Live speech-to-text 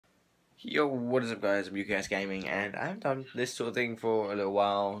Yo, what is up guys, I'm UKS Gaming and I haven't done this sort of thing for a little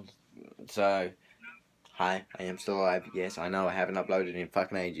while. So, hi, I am still alive. Yes, I know I haven't uploaded in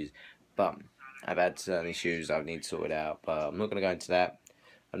fucking ages. But, I've had certain issues I need sorted out. But I'm not going to go into that.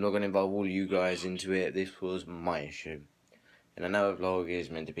 I'm not going to involve all of you guys into it. This was my issue. And I know a vlog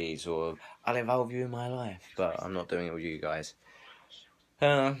is meant to be sort of, I'll involve you in my life. But I'm not doing it with you guys.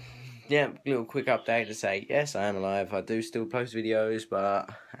 Yeah, little quick update to say, yes, I am alive. I do still post videos, but I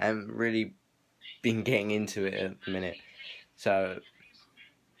haven't really been getting into it at the minute, so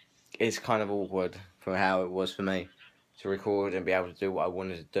it's kind of awkward for how it was for me to record and be able to do what I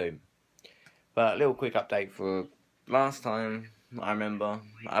wanted to do. But a little quick update for last time. I remember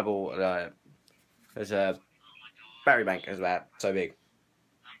I bought there's a battery bank. It was about so big,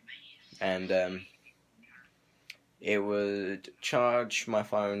 and it would charge my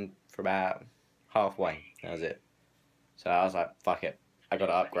phone for about halfway. That was it. So I was like, fuck it, I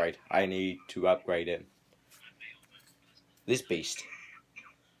gotta upgrade. I need to upgrade it. This beast.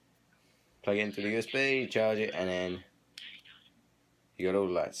 Plug it into the USB, charge it, and then you got all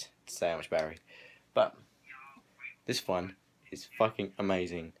the lights to say how much battery. But this one is fucking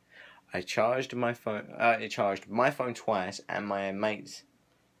amazing. I charged my phone. It charged my phone twice and my mate's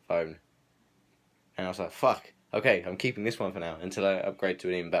phone, and I was like, "Fuck." Okay, I'm keeping this one for now until I upgrade to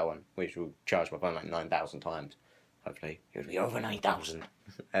an even better one, which will charge my phone like 9,000 times. Hopefully, it'll be over 9,000,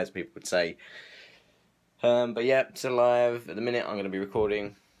 as people would say. But yeah, still alive. At the minute, I'm going to be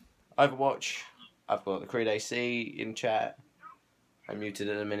recording Overwatch. I've got the Creed AC in chat. I'm muted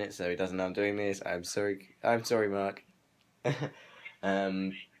in a minute, so he doesn't know I'm doing this. I'm sorry, Mark. But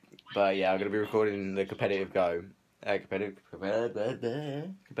yeah, I'm gonna be recording the competitive Go, competitive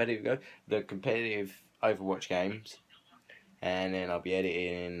Go, the competitive Overwatch games, and then I'll be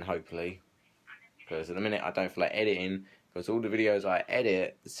editing hopefully. Because at the minute I don't feel like editing, because all the videos I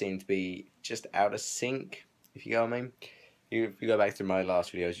edit seem to be just out of sync. If you know what I mean. If you go back through my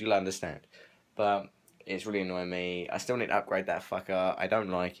last videos, you'll understand. But it's really annoying me. I still need to upgrade that fucker. I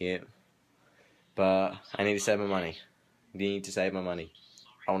don't like it. But I need to save my money. Need to save my money.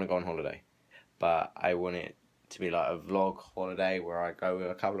 I want to go on holiday. But I want it to be like a vlog holiday where I go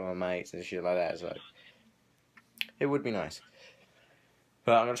with a couple of my mates and shit like that. So it would be nice.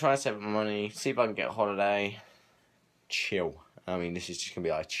 But I'm going to try and save my money. See if I can get a holiday. Chill. I mean, this is just going to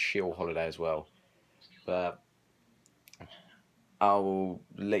be like a chill holiday as well. But I'll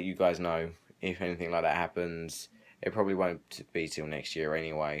let you guys know if anything like that happens. It probably won't be till next year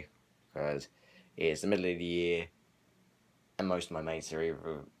anyway, because it's the middle of the year and most of my mates are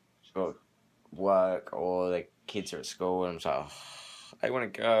either got work or their kids are at school, and I'm just like, oh, I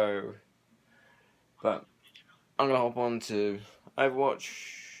want to go. But I'm going to hop on to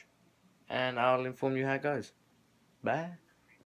Overwatch and I'll inform you how it goes. Bye.